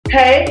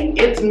Hey,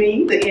 it's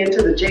me, the N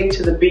to the J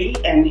to the B,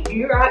 and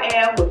here I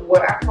am with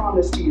what I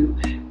promised you,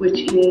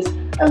 which is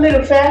a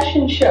little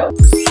fashion show.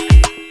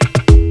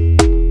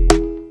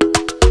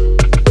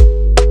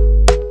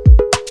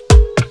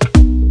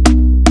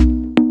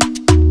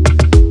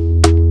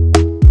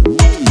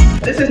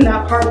 This is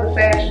not part of the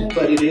fashion,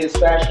 but it is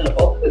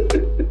fashionable.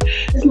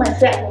 This is my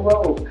satin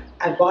robe.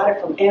 I bought it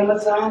from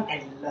Amazon.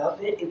 I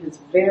love it. It is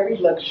very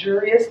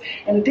luxurious,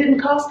 and it didn't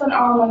cost an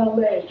arm and a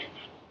leg.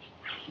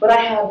 But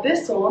I have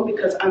this on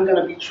because I'm going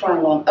to be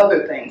trying on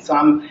other things. So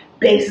I'm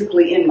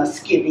basically in my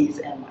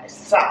skivvies and my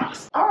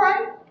socks. All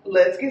right,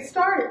 let's get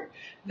started.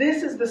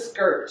 This is the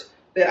skirt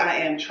that I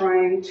am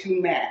trying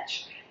to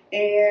match.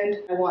 And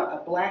I want a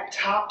black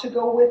top to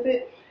go with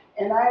it.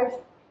 And I've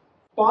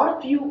bought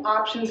a few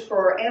options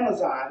for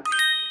Amazon.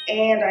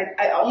 And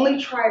I only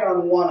tried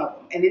on one of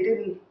them. And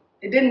it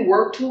didn't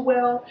work too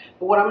well.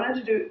 But what I'm going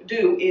to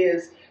do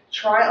is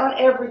try on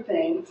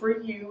everything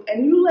for you.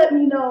 And you let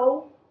me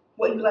know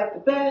what you like the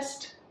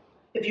best.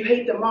 If you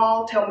hate them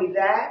all, tell me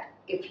that.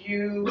 If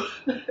you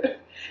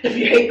if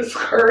you hate the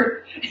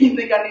skirt and you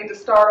think I need to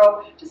start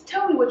over, just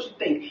tell me what you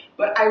think.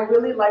 But I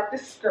really like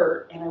this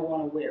skirt and I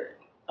want to wear it.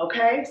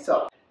 Okay,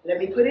 so let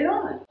me put it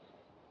on.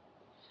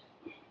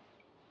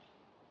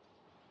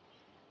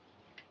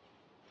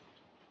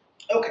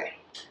 Okay,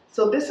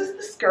 so this is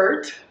the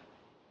skirt.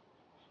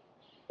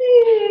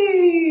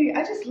 Hey,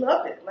 I just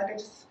love it. I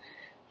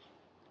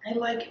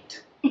like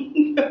it.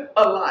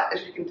 A lot,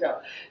 as you can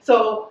tell.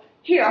 So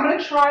here, I'm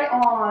gonna try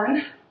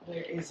on,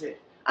 where is it?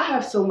 I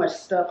have so much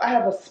stuff. I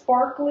have a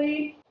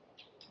sparkly,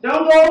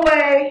 don't go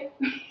away,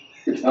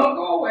 don't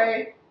go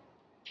away.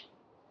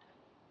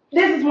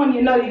 This is when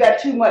you know you got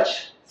too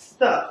much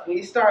stuff, when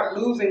you start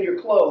losing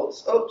your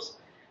clothes. Oops,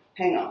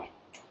 hang on.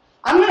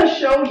 I'm gonna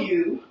show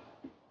you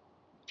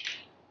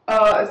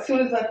as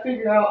soon as I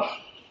figure out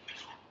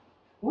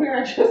where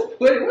I just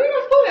put it. Where did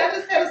I put it? I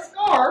just had a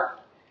scarf.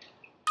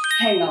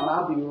 Hang on,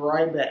 I'll be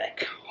right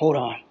back. Hold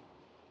on.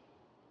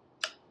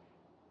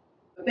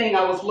 The thing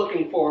I was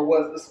looking for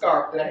was the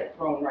scarf that I had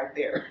thrown right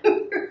there.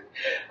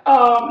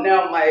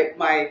 Now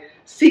my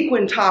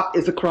sequin top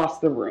is across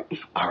the room.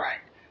 All right,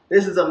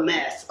 this is a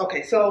mess.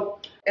 Okay, so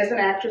as an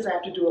actress, I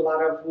have to do a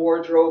lot of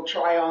wardrobe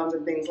try-ons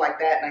and things like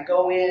that. And I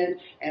go in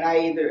and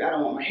I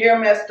don't want my hair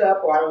messed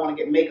up or I don't want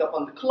to get makeup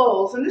on the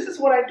clothes. And this is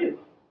what I do.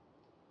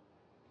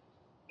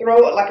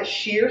 Throw it like a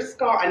sheer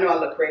scarf. I know I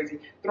look crazy.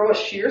 Throw a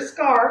sheer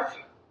scarf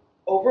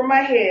over my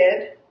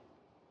head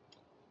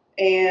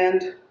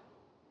and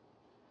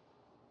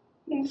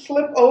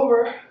slip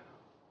over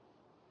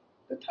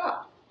the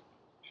top.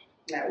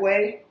 That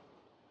way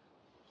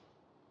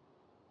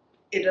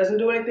it doesn't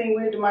do anything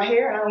weird to my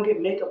hair and I don't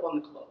get makeup on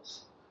the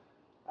clothes.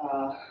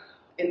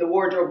 In the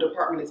wardrobe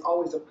department, it's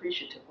always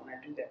appreciative when I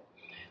do that.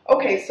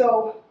 Okay,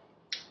 so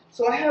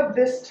I have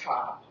this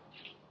top.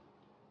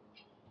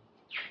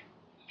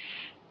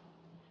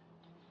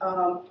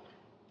 How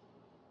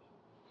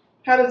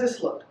does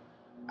this look?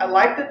 I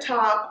like the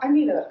top. I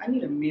need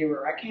a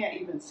mirror. I can't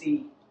even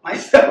see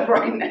myself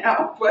right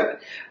now.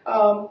 But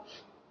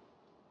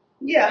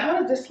yeah, how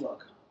does this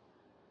look?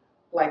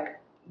 Like,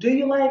 do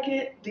you like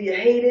it? Do you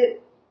hate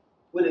it?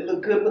 Would it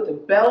look good with a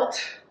belt?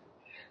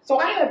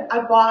 So I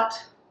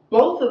bought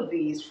both of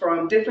these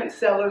from different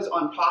sellers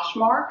on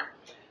POSHMARK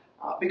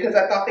because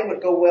I thought they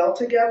would go well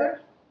together.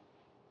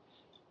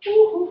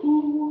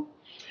 The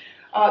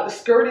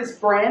skirt is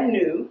brand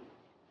new.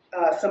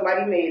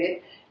 Somebody made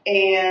it.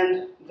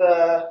 And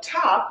the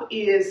top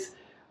is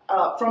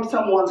from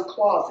someone's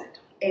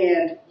closet,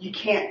 and you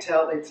can't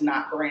tell it's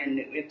not brand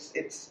new.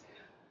 It's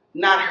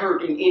not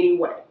hurt in any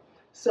way.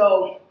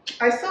 So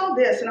I saw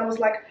this and I was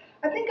like,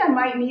 I think I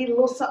might need a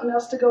little something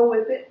else to go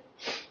with it.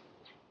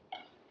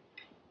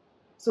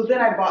 So then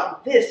I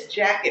bought this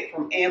jacket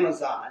from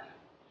Amazon,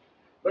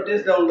 but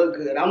this don't look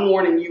good. I'm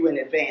warning you in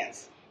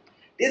advance.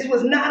 This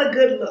was not a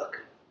good look.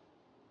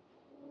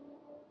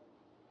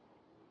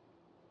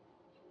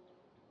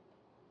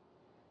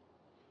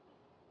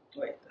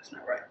 Wait, that's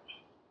not right.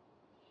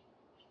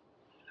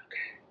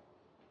 Okay.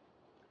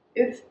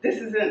 This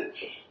isn't,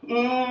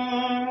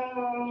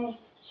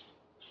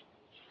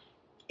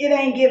 it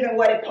ain't giving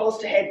what it supposed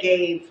to have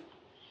gave.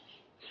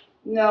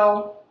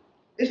 No,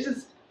 it's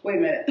just, wait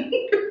a minute.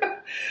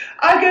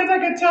 I guess I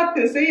could tuck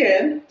this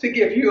in to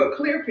give you a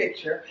clear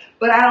picture,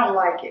 but I don't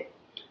like it.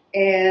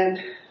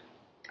 And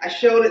I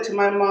showed it to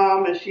my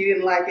mom and she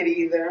didn't like it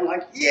either. I'm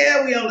like,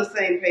 yeah, we on the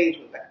same page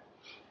with that.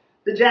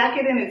 The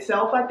jacket in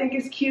itself, I think,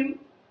 is cute.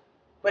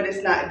 But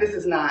it's not, this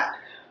is not,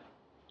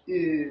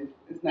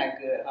 it's not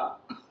good, huh?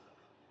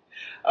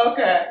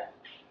 Okay,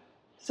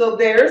 so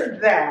there's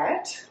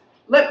that.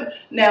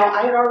 Now,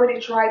 I had already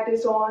tried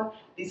this on.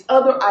 These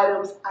other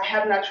items I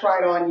have not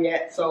tried on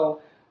yet, so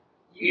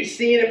you're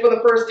seeing it for the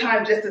first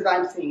time just as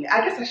I'm seeing it.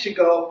 I guess I should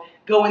go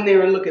in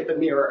there and look at the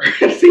mirror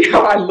and see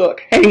how I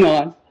look. Hang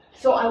on.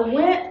 So I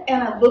went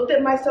and I looked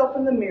at myself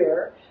in the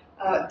mirror.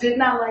 Did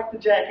not like the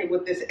jacket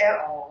with this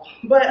at all.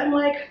 But I'm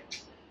like,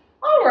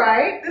 all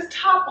right, this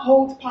top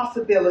holds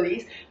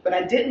possibilities, but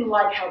I didn't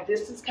like how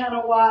this is kind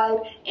of wide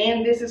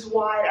and this is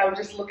wide. I was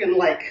just looking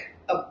like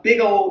a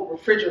big old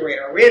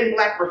refrigerator, a red and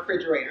black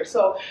refrigerator.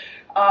 So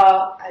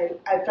I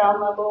found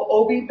my little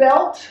Obi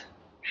belt.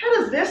 How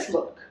does this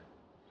look?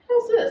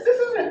 How's this?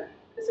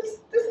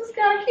 This is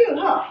kind of cute,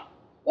 huh?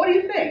 What do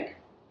you think?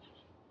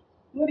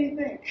 What do you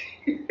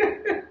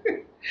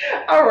think?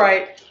 All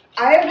right,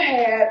 I have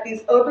had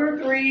these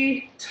other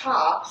 3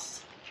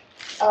 tops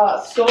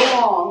so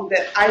long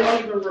that I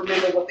don't even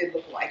remember what they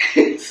look like.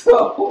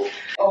 So,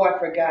 oh, I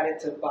forgot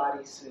it's a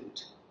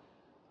bodysuit.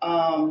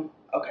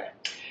 Okay.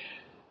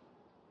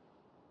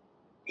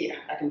 Yeah,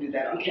 I can do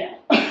that on camera.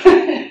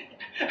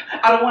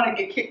 I don't want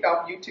to get kicked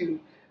off YouTube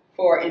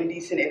for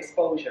indecent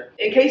exposure.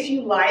 In case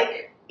you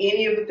like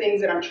any of the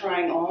things that I'm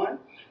trying on,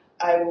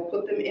 I will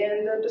put them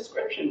in the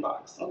description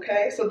box,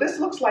 okay? So this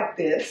looks like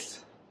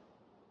this.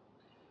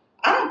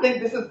 I don't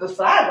think this is the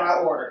size I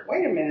ordered.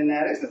 Wait a minute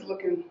now, this is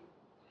looking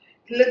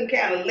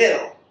kind of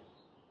little.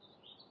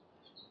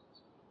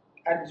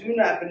 I do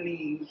not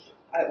believe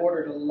I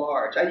ordered a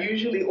large. I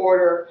usually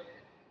order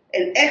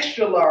an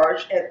extra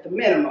large at the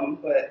minimum,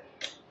 but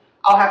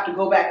I'll have to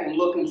go back and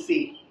look and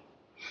see.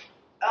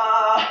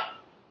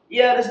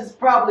 Yeah, this is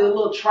probably a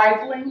little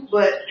trifling,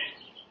 but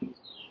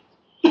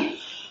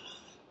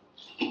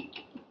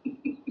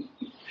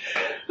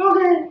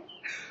okay.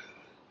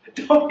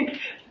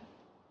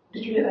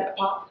 Did you hear that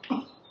pop?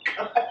 Oh,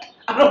 God.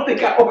 I don't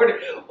think I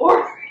ordered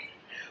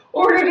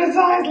a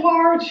size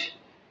large.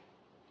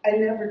 I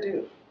never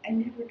do. I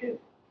never do.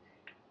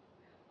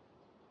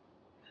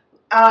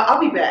 I'll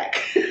be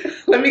back.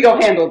 Let me go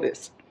handle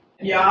this.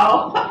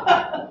 Y'all,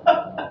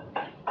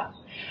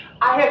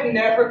 I have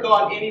never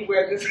gone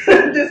anywhere this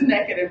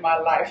naked in my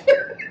life.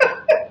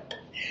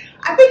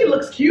 I think it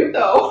looks cute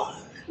though.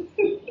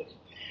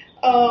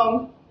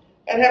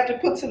 I'd have to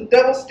put some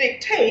double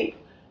stick tape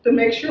to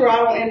make sure I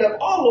don't end up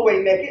all the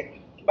way naked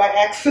by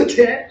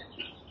accident.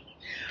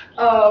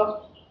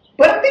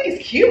 But I think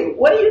it's cute.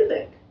 What do you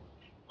think?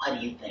 What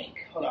do you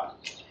think? Hold on.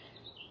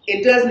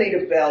 It does need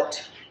a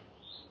belt.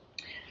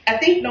 I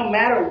think no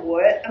matter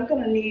what, I'm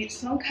gonna need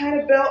some kind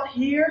of belt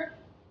here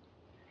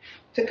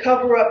to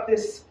cover up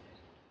this,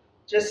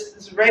 just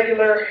this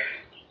regular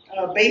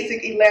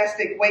basic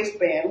elastic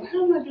waistband.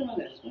 How am I doing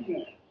this? Wait a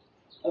minute.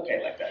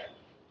 Okay, like that.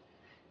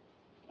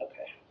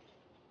 Okay.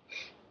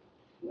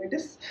 Wait,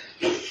 this,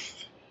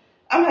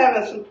 I'm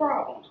having some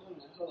problems. Wait a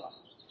minute, hold on.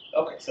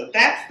 Okay, so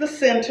that's the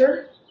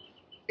center.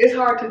 It's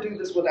hard to do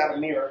this without a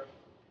mirror.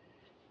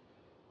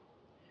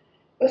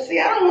 But see,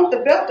 I don't want the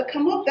belt to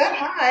come up that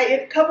high.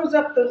 It covers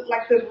up the,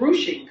 like the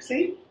ruching,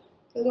 see?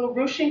 The little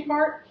ruching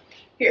part.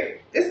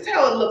 Here, this is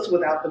how it looks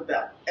without the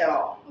belt at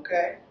all,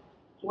 okay?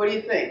 What do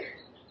you think?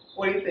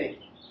 What do you think?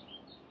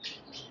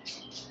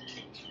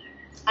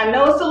 I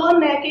know it's a little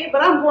naked,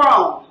 but I'm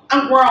grown.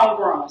 I'm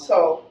grown.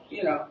 So,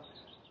 you know,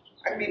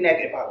 I can be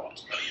naked if I want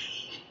to.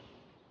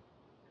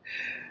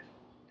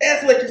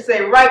 That's what you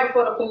say right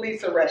before the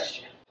police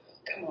arrest you.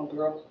 Come on,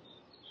 girl.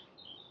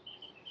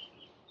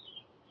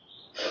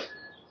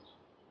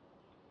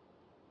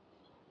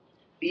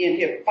 Being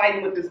here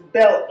fighting with this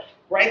belt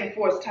right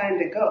before it's time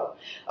to go.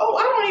 Oh,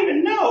 I don't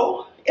even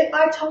know if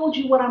I told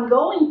you what I'm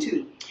going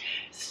to.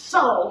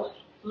 So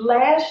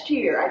last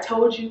year I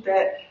told you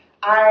that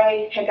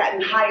I had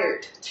gotten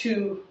hired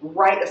to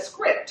write a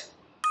script,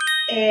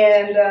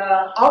 and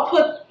I'll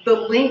put the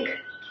link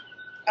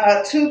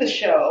to the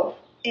show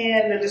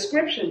in the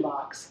description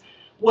box.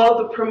 Well,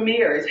 the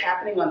premiere is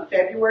happening on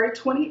February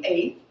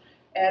 28th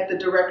at the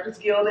Directors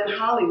Guild in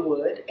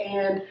Hollywood,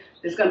 and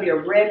there's going to be a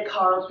red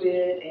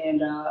carpet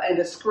and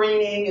a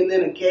screening and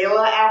then a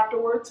gala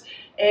afterwards.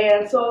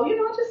 And so, you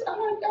know, I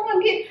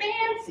want to get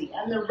fancy.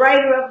 I'm the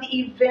writer of the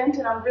event,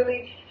 and I'm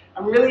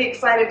really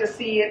excited to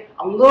see it.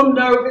 I'm a little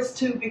nervous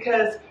too,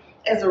 because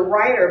as a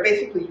writer,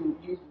 basically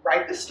you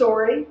write the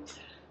story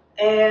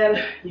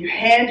and you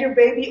hand your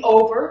baby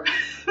over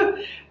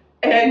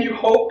and you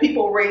hope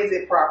people raise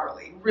it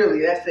properly.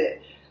 Really, that's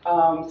it.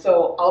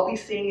 So I'll be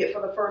seeing it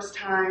for the first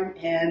time,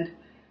 and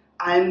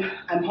I'm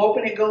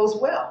hoping it goes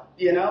well,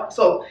 you know.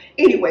 So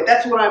anyway,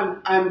 that's what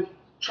I'm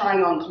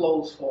trying on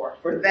clothes for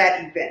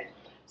that event.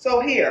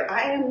 So here,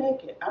 I am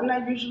naked. I'm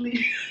not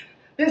usually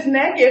this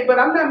naked, but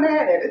I'm not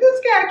mad at it. This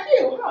is kind of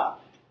cute,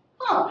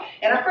 huh?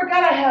 And I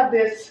forgot I have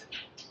this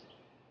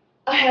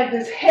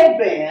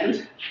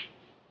headband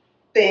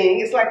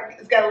thing. It's like,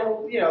 it's got a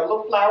little, you know, a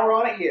little flower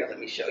on it. Here, let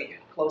me show you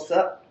close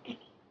up.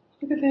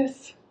 Look at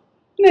this.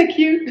 Isn't that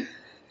cute?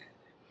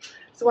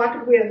 So I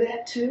could wear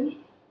that too.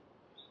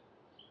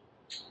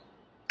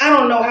 I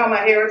don't know how my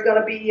hair is going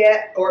to be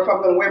yet, or if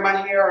I'm going to wear my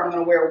hair, or I'm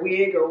going to wear a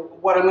wig, or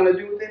what I'm going to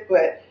do with it.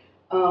 But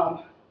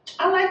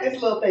I like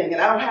this little thing,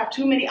 and I don't have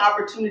too many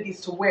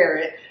opportunities to wear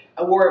it.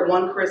 I wore it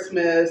one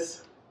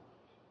Christmas.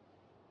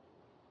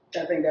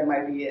 I think that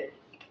might be it.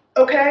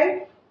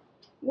 Okay,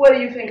 what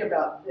do you think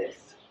about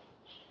this?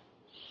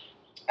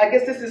 I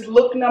guess this is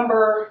look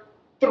number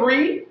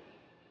 3.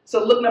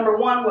 So look number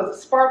 1 was a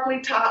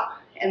sparkly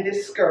top and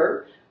this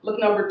skirt. Look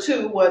number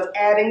 2 was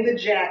adding the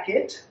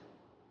jacket.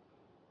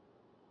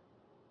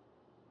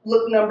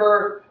 look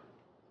number,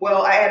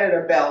 well, I added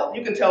a belt.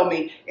 You can tell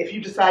me if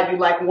you decide you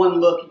like one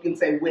look, you can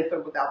say with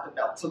or without the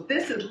belt. So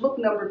this is look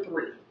number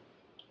 3.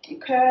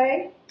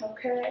 Okay,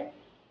 okay.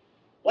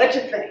 What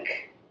you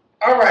think?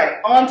 All right,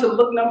 on to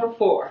look number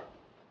 4.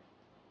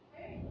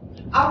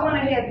 I went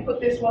ahead and put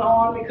this one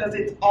on because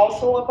it's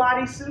also a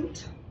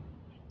bodysuit.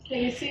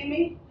 Can you see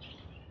me?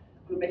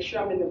 I'm gonna make sure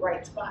I'm in the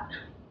right spot.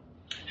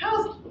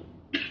 How's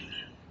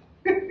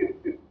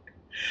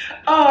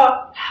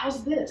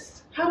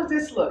this? How does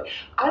this look?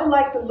 I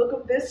like the look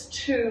of this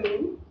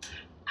too.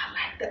 I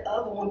like the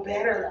other one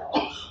better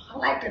though. I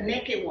like the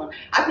naked one.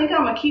 I think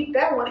I'm gonna keep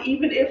that one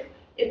even if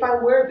I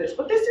wear this.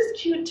 But this is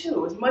cute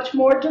too. It's much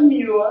more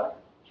demure.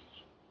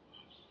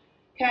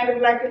 Kind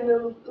of like a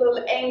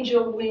little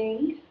angel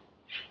wing.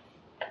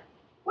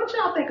 What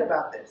y'all think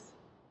about this?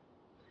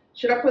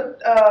 Should I put,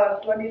 do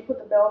I need to put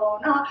the belt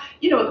on? No,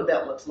 you know what the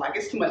belt looks like.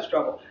 It's too much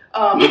trouble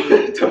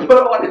to put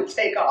on and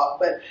take off.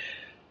 But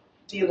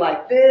do you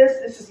like this?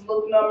 This is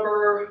look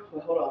number,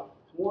 well, hold on.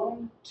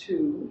 1,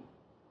 2,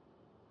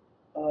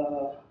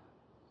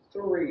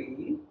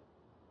 3.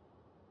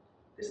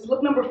 This is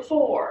look number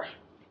 4.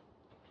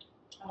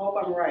 I hope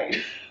I'm right.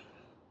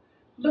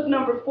 Look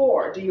number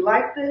 4. Do you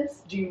like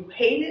this? Do you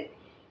hate it?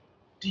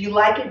 Do you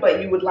like it,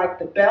 but you would like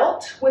the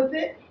belt with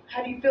it?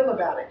 How do you feel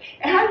about it?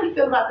 And how do you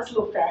feel about this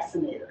little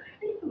fascinator? How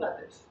do you feel about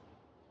this?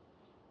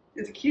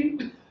 Is it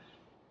cute?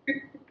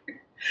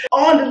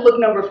 On to look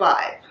number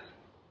 5.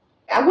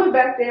 I went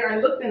back there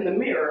and looked in the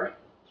mirror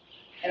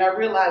and I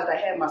realized I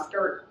had my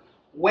skirt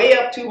way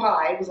up too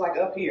high. It was like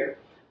up here.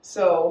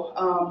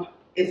 So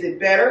is it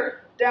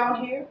better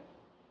down here?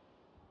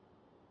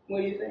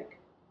 What do you think?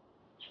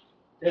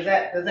 Does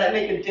that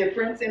make a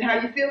difference in how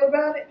you feel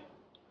about it?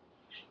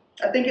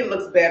 I think it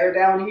looks better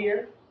down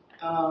here.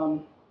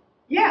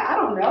 Yeah, I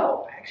don't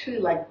know. I actually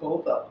like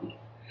both of them.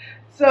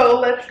 So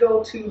let's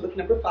go to look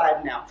number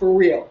 5 now, for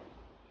real.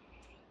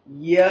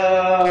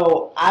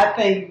 Yo, I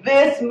think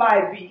this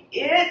might be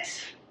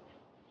it.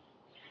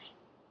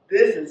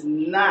 This is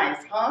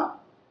nice, huh?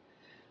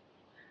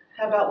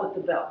 How about with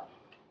the belt?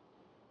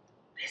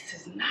 This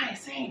is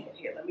nice, ain't it?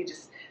 Here, let me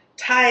just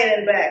tie it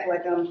in back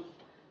like I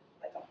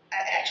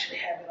actually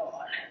have it on.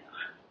 Hang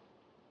on.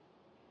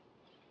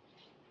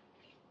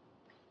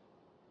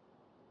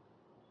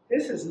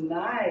 This is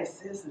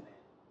nice, isn't it?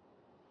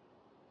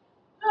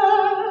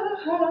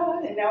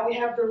 And now we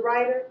have the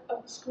writer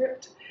of the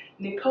script,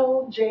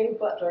 Nicole J.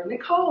 Butler.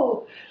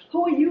 Nicole,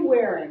 who are you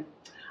wearing?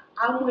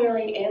 I'm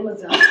wearing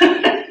Amazon.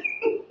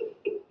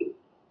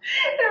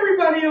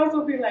 Everybody else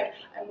will be like,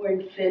 I'm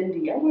wearing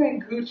Fendi, I'm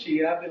wearing Gucci.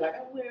 And I'll be like,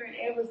 I'm wearing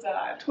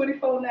Amazon,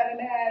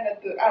 $24.99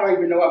 at the, I don't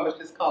even know how much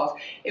this costs.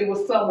 It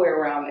was somewhere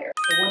around there.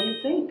 So what do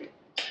you think?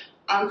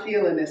 I'm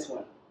feeling this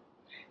one.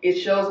 It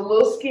shows a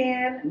little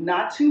skin,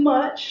 not too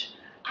much.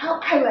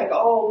 I like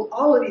all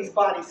of these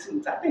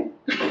bodysuits. I think,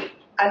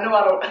 I know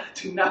I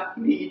do not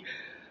need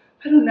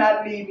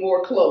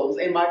more clothes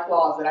in my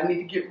closet. I need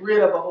to get rid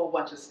of a whole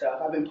bunch of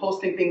stuff. I've been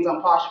posting things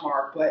on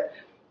Poshmark, but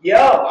yo,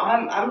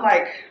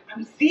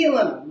 I'm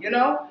feeling them, you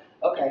know?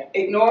 Okay,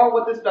 ignore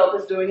what this belt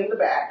is doing in the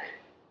back.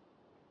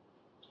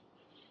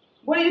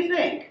 What do you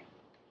think?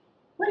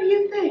 What do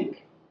you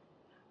think?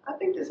 I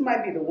think this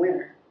might be the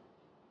winner.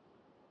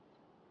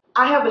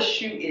 I have a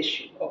shoe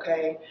issue,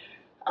 okay?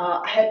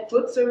 I had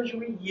foot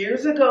surgery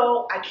years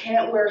ago. I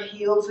can't wear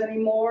heels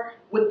anymore.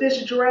 With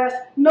this dress,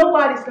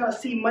 nobody's gonna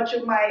see much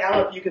of my, I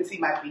don't know if you can see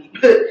my feet,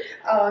 but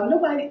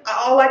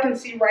all I can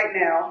see right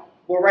now,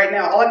 well right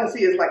now, all I can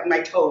see is like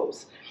my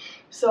toes.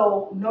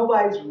 So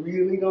nobody's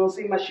really gonna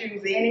see my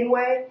shoes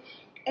anyway.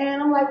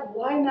 And I'm like,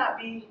 why not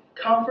be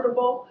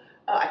comfortable?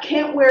 I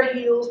can't wear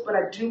heels, but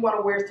I do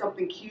wanna wear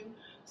something cute.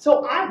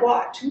 So I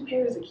bought 2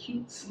 pairs of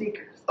cute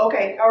sneakers.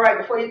 Okay, all right,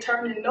 before you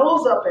turn your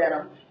nose up at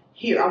them,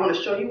 here, I want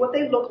to show you what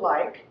they look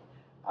like.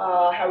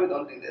 How are we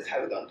going to do this? How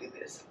are we going to do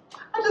this?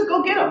 I'll just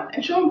go get them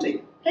and show them to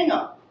you. Hang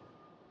on.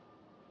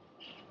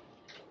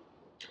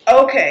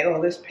 Okay,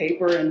 oh, there's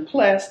paper and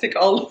plastic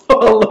all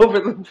over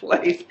the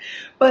place.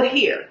 But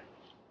here,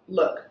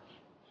 look.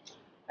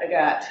 I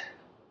got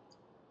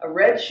a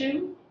red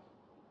shoe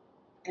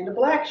and a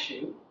black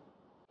shoe.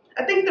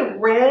 I think the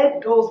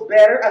red goes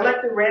better. I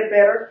like the red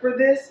better for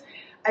this.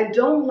 I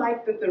don't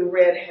like that the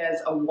red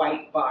has a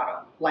white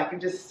bottom. Like it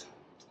just,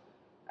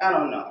 I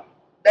don't know.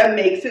 That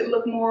makes it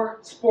look more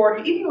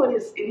sporty, even though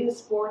it is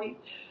sporty.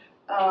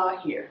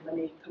 Here, let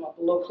me come up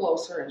a little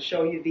closer and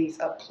show you these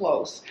up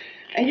close.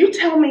 And you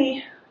tell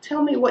me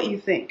what you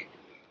think.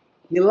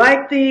 You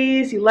like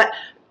these? You like,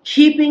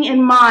 keeping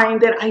in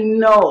mind that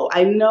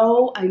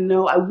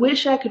I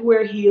wish I could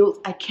wear heels.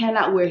 I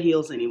cannot wear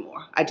heels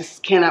anymore. I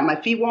just cannot. My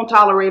feet won't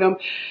tolerate them.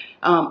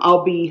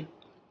 I'll be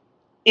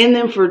in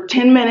them for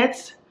 10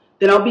 minutes.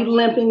 Then I'll be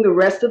limping the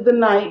rest of the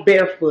night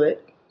barefoot.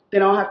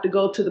 Then I'll have to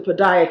go to the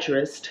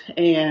podiatrist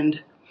and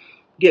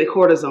get a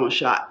cortisone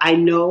shot. I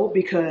know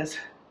because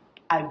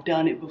I've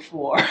done it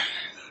before.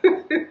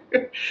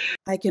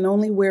 I can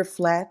only wear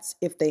flats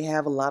if they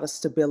have a lot of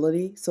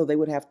stability. So they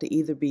would have to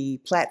either be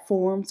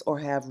platforms or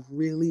have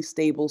really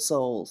stable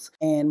soles.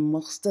 And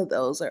most of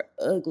those are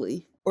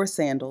ugly. or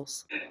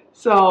sandals.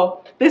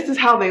 So this is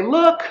how they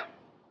look.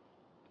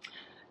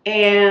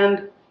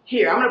 And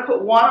here, I'm gonna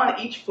put one on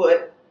each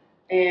foot,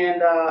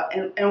 and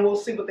we'll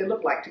see what they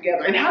look like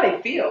together and how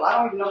they feel. I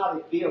don't even know how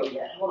they feel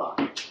yet. Hold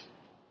on.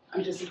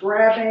 I'm just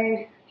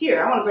grabbing,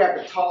 here, I wanna grab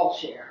the tall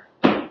chair.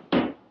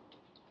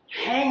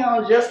 Hang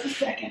on just a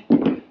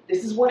second.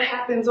 This is what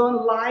happens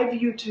on live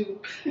YouTube.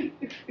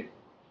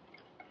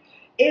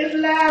 It's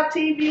live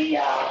TV,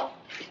 y'all.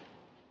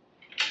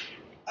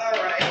 All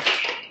right,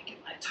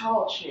 get my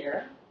tall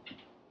chair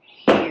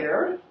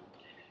here.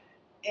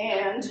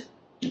 And,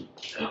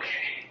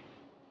 okay.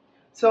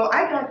 So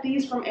I got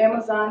these from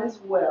Amazon as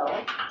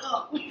well.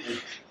 Oh.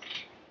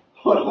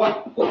 Hold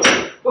on.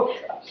 Oh,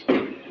 gosh.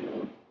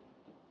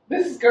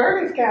 This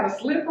skirt is kind of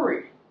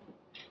slippery.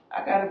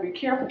 I gotta be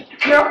careful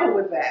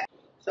with that.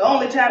 It's the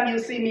only time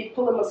you'll see me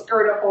pulling my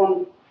skirt up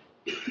on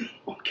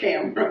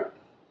camera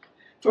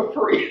for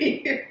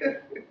free.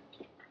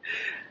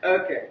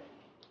 Okay.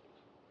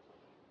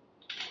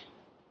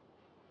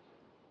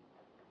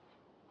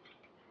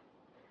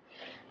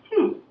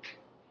 All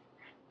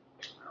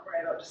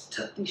right, I'll just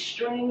tuck these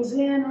strings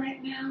in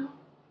right now.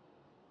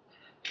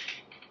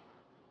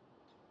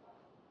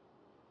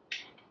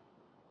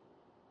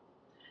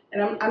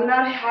 And I'm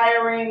not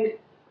hiring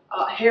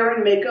hair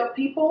and makeup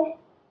people.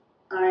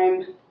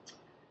 I'm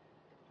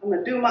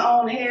gonna do my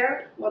own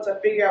hair once I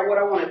figure out what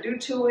I want to do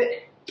to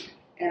it,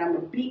 and I'm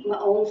gonna beat my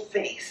own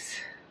face.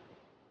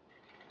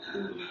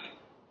 Let's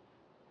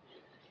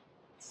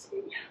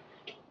see.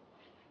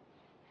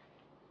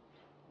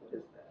 What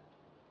is that?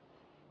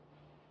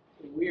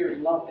 It's a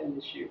weird lump in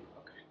the shoe.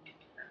 Okay.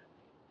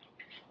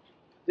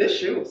 This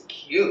shoe is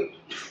cute.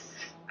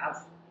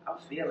 I'm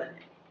feeling it.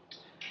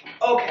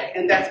 Okay,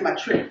 and that's my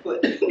trick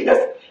foot.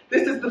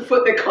 This is the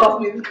foot that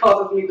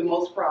causes me the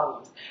most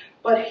problems.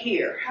 But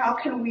here, how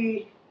can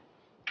we,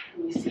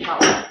 let me see how,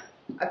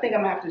 I think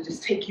I'm gonna have to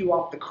just take you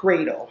off the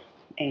cradle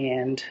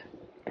and,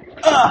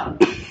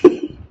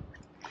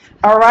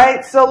 all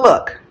right, so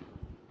look,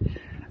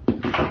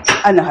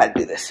 I know how to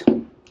do this.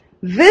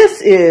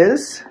 This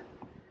is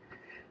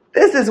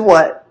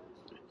what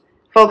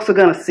folks are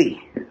gonna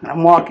see.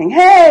 I'm walking,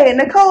 hey,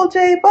 Nicole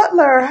J.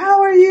 Butler,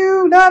 how are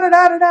you? Da da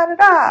da da da da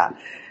da.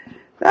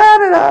 Da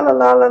da da la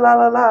la la la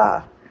la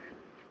la.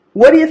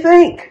 What do you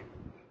think?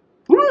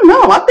 I don't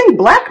know. I think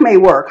black may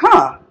work,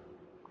 huh?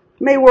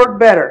 May work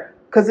better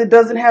because it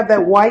doesn't have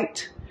that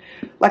white.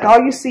 Like all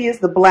you see is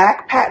the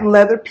black patent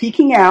leather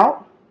peeking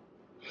out.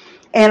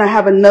 And I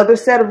have another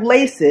set of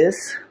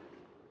laces.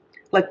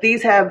 Like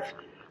these have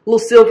little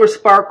silver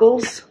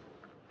sparkles,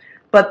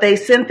 but they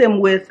sent them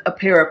with a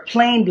pair of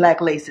plain black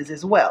laces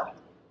as well.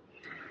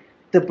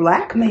 The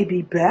black may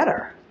be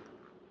better.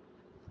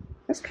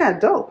 That's kind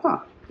of dope, huh?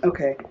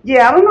 Okay.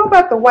 Yeah, I don't know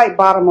about the white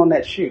bottom on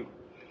that shoe,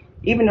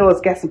 even though it's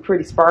got some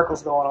pretty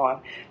sparkles going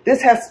on.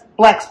 This has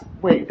black,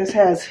 wait, this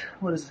has,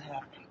 what does it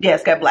have? Yeah,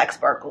 it's got black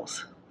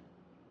sparkles.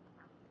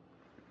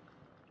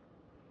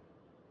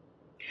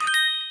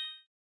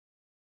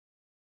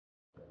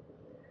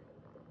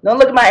 Don't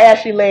look at my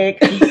ashy leg.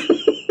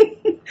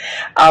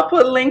 I'll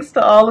put links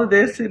to all of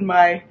this in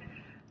my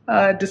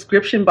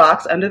description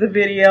box under the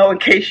video in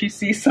case you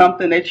see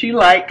something that you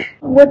like.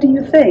 What do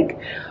you think?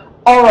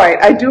 All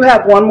right, I do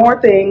have one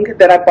more thing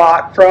that I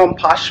bought from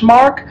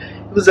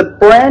POSHMARK. It was a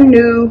brand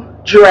new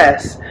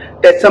dress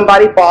that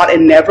somebody bought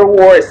and never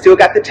wore. It still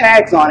got the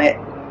tags on it.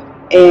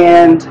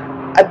 And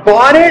I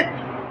bought it,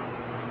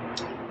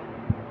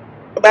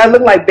 but I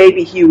look like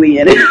baby Huey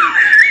in it.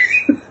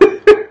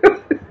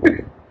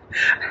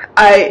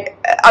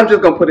 I'm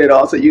just gonna put it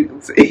on so you can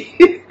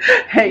see.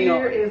 Hang on.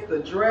 Here is the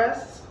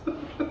dress.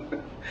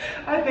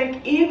 I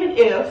think even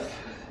if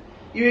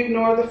you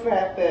ignore the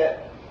fact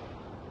that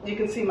you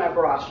can see my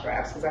bra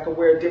straps, because I could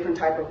wear a different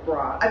type of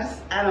bra.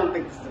 I don't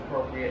think this is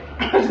appropriate.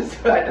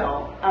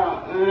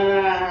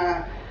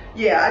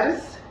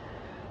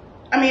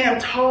 I mean, I'm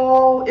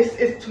tall.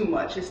 It's too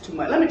much. It's too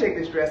much. Let me take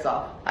this dress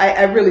off.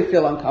 I really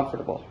feel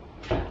uncomfortable.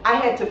 I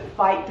had to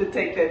fight to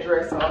take that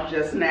dress off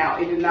just now.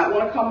 It did not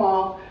want to come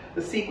off.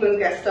 The sequins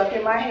got stuck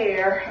in my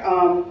hair.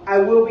 I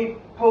will be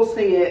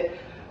posting it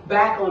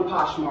back on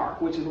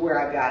POSHMARK, which is where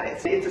I got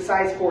it. It's a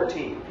size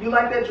 14. If you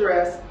like that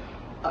dress,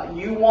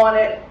 you want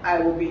it, I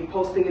will be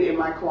posting it in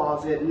my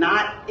closet,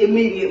 not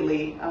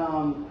immediately,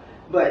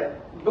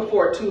 but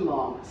before too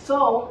long.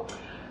 So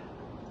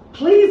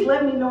please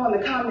let me know in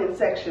the comment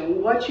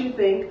section what you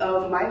think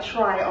of my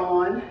try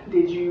on.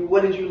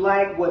 What did you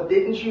like? What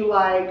didn't you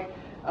like?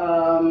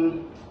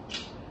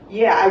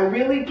 Yeah, I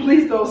really,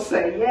 please don't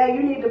say, yeah,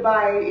 you need to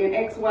buy an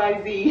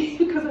XYZ,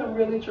 because I'm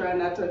really trying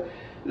not to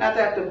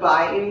have to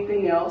buy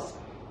anything else.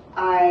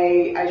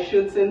 I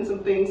should send some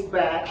things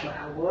back, but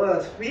I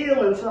was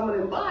feeling some of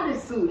them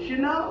bodysuits, you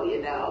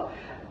know.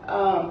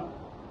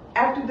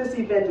 After this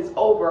event is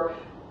over,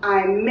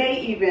 I may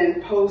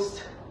even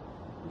post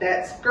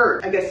that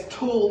skirt, I guess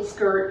tulle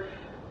skirt,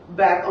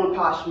 back on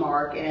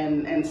POSHMARK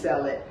and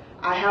sell it.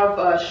 I have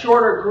a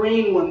shorter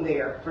green one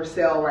there for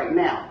sale right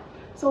now.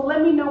 So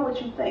let me know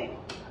what you think.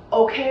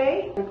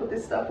 Okay, I'm gonna put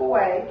this stuff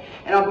away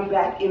and I'll be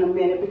back in a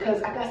minute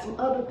because I got some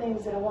other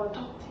things that I want to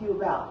talk to you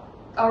about.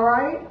 All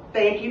right,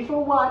 thank you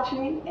for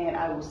watching and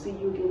I will see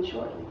you again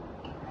shortly.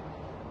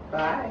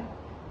 Bye.